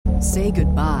Say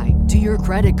goodbye to your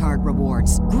credit card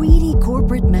rewards. Greedy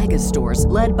corporate mega stores,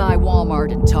 led by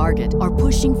Walmart and Target, are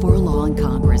pushing for a law in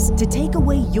Congress to take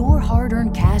away your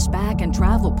hard-earned cash back and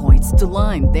travel points to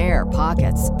line their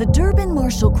pockets. The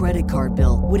Durbin-Marshall credit card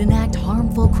bill would enact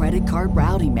harmful credit card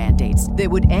routing mandates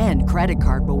that would end credit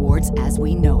card rewards as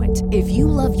we know it. If you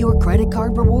love your credit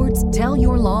card rewards, tell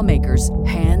your lawmakers,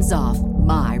 hands off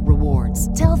my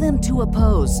rewards. Tell them to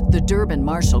oppose the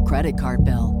Durbin-Marshall credit card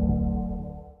bill.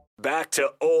 Back to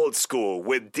old school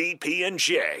with DP and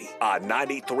J on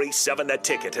 93.7 The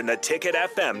Ticket and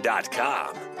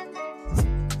theticketfm.com.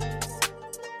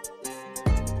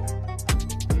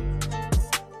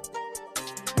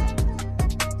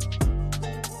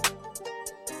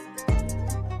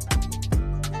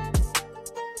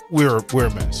 We're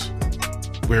a mess.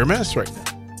 We're a mess right now.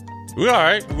 We're all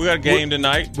right. We got a game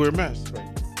tonight. We're a mess right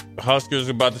now. Huskers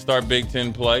are about to start Big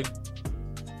Ten play.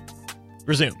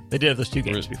 Resume. They did have those 2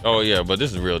 games before. Oh, yeah, but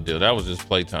this is a real deal. That was just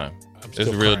playtime. This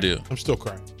is a real deal. I'm still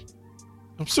crying.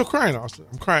 Austin.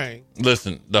 I'm crying.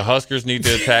 Listen, the Huskers need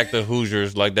to attack the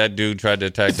Hoosiers like that dude tried to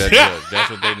attack that judge. That's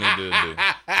what they need to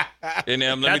do.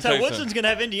 And, that's how Woodson's going to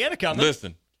have Indiana coming.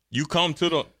 Listen, you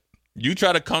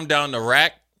try to come down the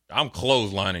rack, I'm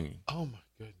clotheslining you. Oh, my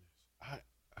goodness.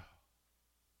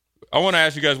 I want to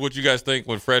ask you guys what you guys think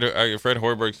when Fred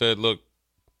Hoiberg said, look,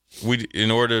 in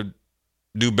order to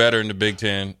do better in the Big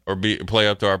Ten or play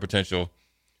up to our potential,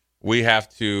 we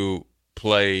have to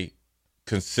play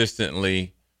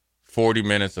consistently 40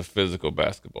 minutes of physical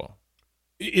basketball.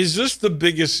 Is this the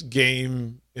biggest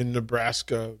game in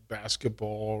Nebraska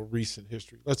basketball recent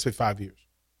history? Let's say 5 years.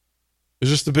 Is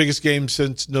this the biggest game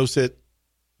since No Sit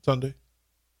Sunday?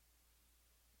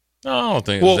 No, I don't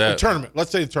think it's that. The tournament.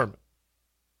 Let's say the tournament.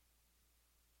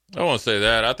 I won't say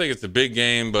that. I think it's a big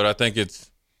game, but I think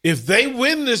it's... If they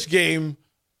win this game,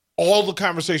 all the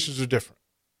conversations are different.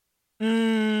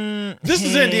 This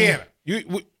is Indiana.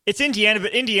 It's Indiana,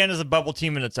 but Indiana's a bubble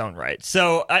team in its own right.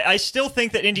 So I still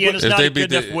think that Indiana's not a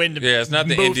good enough win to it's not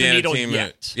the move Indiana the needle team.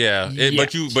 Yet.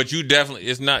 But you definitely,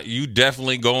 it's not, you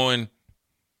definitely going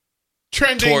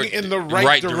trending in the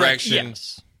right direction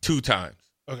yes. 2 times.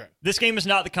 Okay. This game is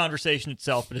not the conversation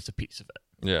itself, but it's a piece of it.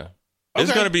 Yeah. Okay.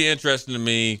 It's going to be interesting to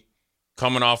me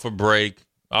coming off a break,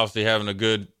 obviously having a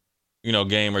good,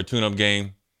 game or tune-up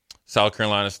game, South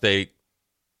Carolina State.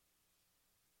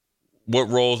 What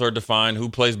roles are defined? Who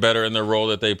plays better in their role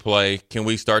that they play? Can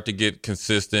we start to get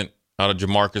consistent out of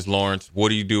Jamarcus Lawrence? What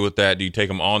do you do with that? Do you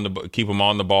take him keep him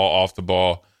on the ball, off the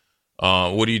ball?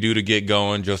 What do you do to get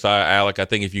going? Josiah Alec, I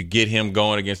think if you get him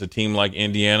going against a team like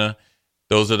Indiana,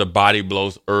 those are the body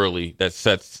blows early that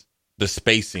sets the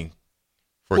spacing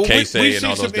for K-State and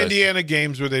all those guys. We've seen some Indiana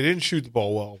games where they didn't shoot the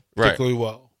ball particularly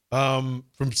well,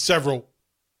 from several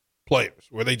players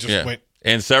where they just went.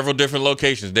 In several different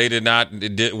locations. They did not,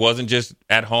 it wasn't just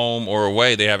at home or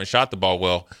away. They haven't shot the ball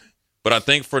well. But I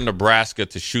think for Nebraska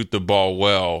to shoot the ball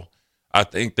well, I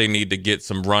think they need to get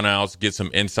some runouts, get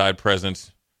some inside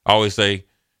presence. I always say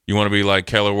you want to be like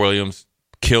Keller Williams,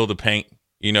 kill the paint.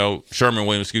 Sherman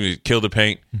Williams, kill the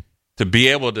paint. To be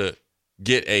able to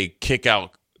get a kick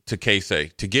out to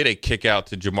K-State, to get a kick out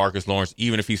to Jamarcus Lawrence,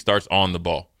 even if he starts on the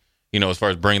ball, as far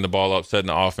as bringing the ball up, setting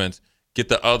the offense, get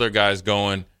the other guys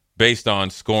going based on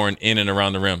scoring in and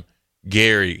around the rim.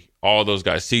 Gary, all those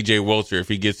guys. C.J. Wilcher, if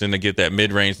he gets in to get that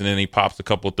mid-range and then he pops a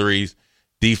couple threes,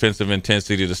 defensive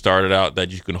intensity to start it out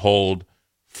that you can hold,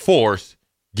 force,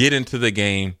 get into the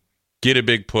game, get a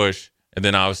big push, and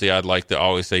then obviously I'd like to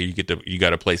always say you got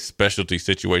to play specialty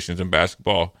situations in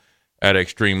basketball at an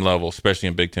extreme level, especially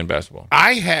in Big Ten basketball.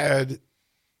 I had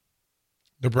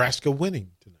Nebraska winning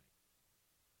tonight.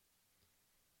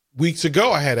 Weeks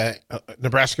ago, I had a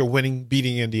Nebraska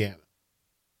beating Indiana.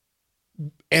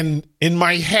 And in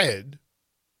my head,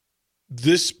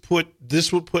 this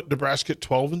would put Nebraska at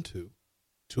 12-2,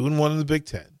 2-1 in the Big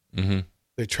Ten. Mm-hmm.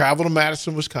 They travel to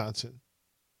Madison, Wisconsin.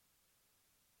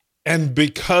 And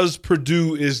because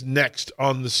Purdue is next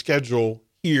on the schedule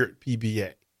here at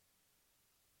PBA,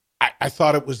 I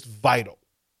thought it was vital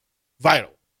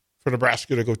for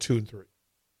Nebraska to go 2-3.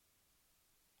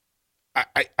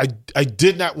 I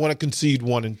did not want to concede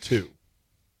 1 and 2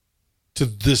 to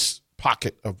this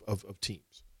pocket of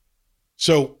teams.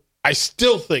 So I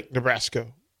still think Nebraska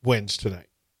wins tonight.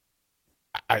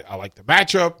 I like the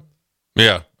matchup.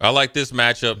 Yeah, I like this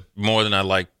matchup more than I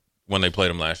like when they played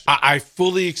them last year. I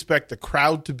fully expect the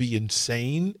crowd to be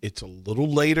insane. It's a little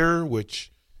later,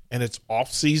 and it's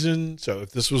off season. So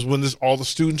if this was when all the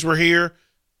students were here,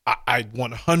 I'd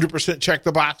 100% check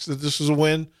the box that this was a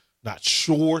win. Not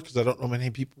sure because I don't know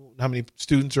how many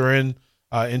students are in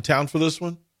town for this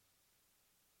one.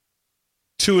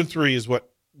 2-3 is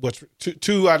what what's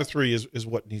two out of three is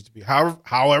what needs to be.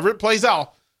 However it plays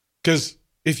out, because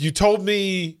if you told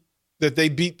me that they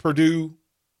beat Purdue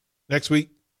next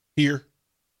week here,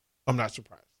 I'm not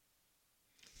surprised.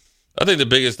 I think the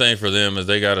biggest thing for them is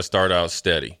they got to start out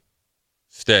steady.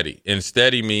 And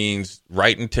steady means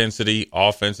right intensity,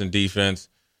 offense and defense.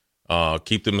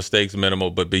 Keep the mistakes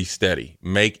minimal, but be steady.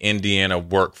 Make Indiana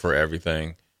work for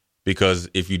everything, because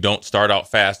if you don't start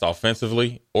out fast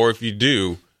offensively, or if you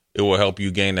do, it will help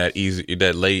you gain that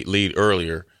lead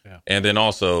earlier. Yeah. And then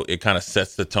also it kind of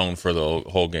sets the tone for the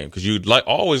whole game, because you'd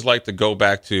always like to go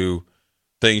back to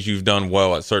things you've done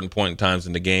well at certain point in times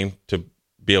in the game to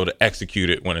be able to execute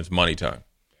it when it's money time.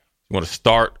 You want to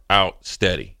start out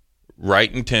steady,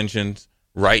 right intentions,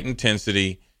 right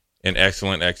intensity, and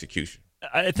excellent execution.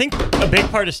 I think a big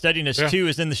part of steadiness, too,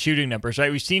 is in the shooting numbers,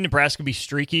 right? We've seen Nebraska be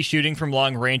streaky shooting from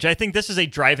long range. I think this is a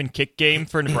drive and kick game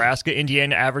for Nebraska.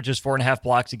 Indiana averages 4.5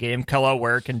 blocks a game. Kello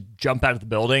Ware can jump out of the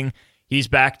building. He's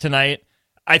back tonight.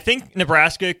 I think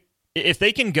Nebraska, if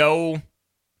they can go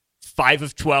 5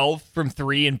 of 12 from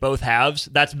 3 in both halves,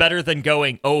 that's better than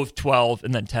going 0 of 12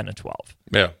 and then 10 of 12.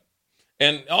 Yeah.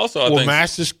 And also, I think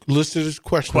Mass is listed as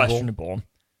questionable.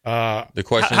 The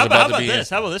question how is about about to be this?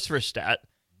 How about this for a stat?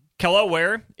 Kello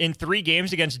Ware in 3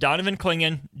 games against Donovan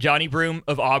Clingan, Johnny Broome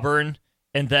of Auburn,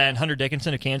 and then Hunter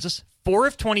Dickinson of Kansas, 4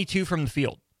 of 22 from the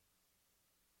field.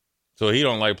 So he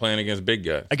don't like playing against big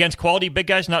guys. Against quality big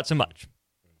guys, not so much.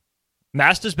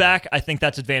 Masta's back. I think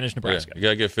that's advantage Nebraska. Yeah, you got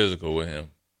to get physical with him.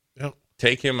 Yep.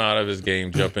 Take him out of his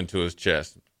game, jump into his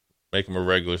chest. Make him a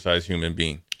regular-sized human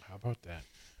being. How about that?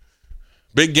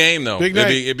 Big game, though. It'd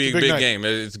be a big night. Game.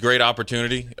 It's a great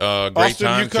opportunity. Great Austin,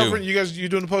 time, you covering? too. You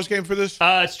doing the post game for this?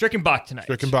 It's Strickenbach tonight.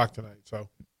 Strickenbach tonight. So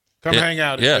come hang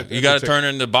out. Yeah, you got to turn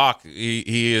into Bach.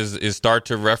 He is start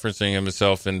to referencing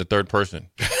himself in the third person.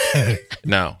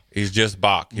 No, he's just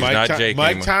Bach. He's not Jake.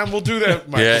 Mike Time will do that.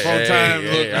 Microphone time.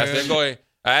 I said, go ahead.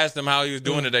 I asked him how he was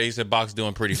doing today. He said, Bach's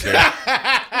doing pretty fair.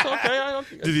 It's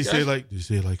okay. Did he say it like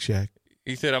Shaq?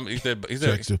 He said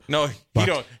no. He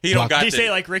don't got. Did he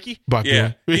say like Ricky? Bach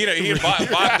yeah,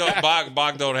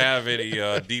 Bach don't have any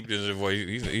deepness in his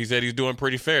voice. He said he's doing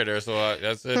pretty fair there. So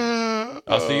I said,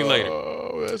 I'll see you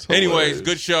later. Anyways,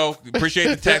 good show. Appreciate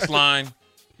the text line.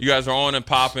 You guys are on and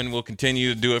popping. We'll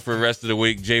continue to do it for the rest of the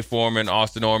week. Jay Foreman,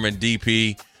 Austin Orman,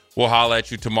 DP. We'll holler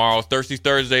at you tomorrow. Thirsty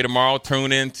Thursday tomorrow.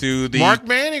 Tune in to the Mark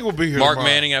Manning will be here. Mark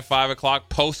tomorrow. Manning at 5 o'clock.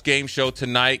 Post game show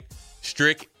tonight.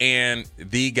 Strick and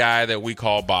the guy that we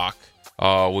call Bach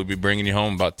will be bringing you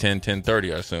home about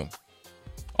 10:30, I assume.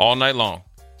 All night long.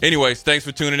 Anyways, thanks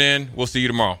for tuning in. We'll see you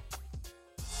tomorrow.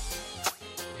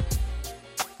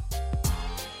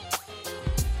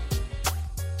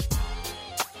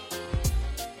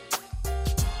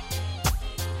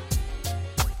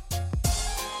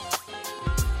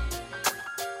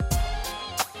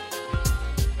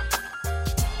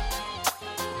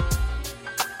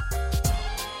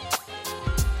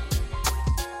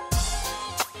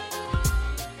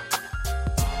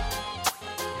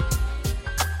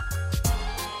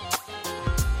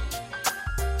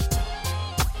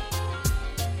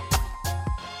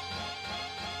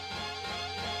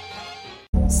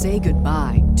 Say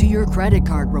goodbye to your credit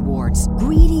card rewards.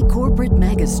 Greedy corporate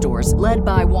mega stores, led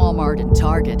by Walmart and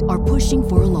Target, are pushing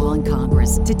for a law in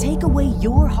Congress to take away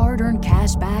your hard-earned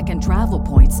cash back and travel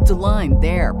points to line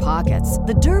their pockets.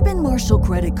 The Durbin-Marshall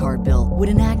credit card bill would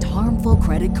enact harmful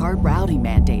credit card routing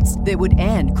mandates that would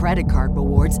end credit card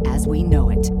rewards as we know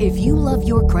it. If you love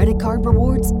your credit card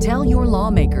rewards, tell your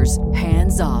lawmakers,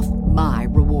 hands off my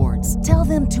rewards. Tell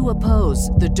them to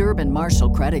oppose the Durbin-Marshall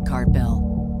credit card bill.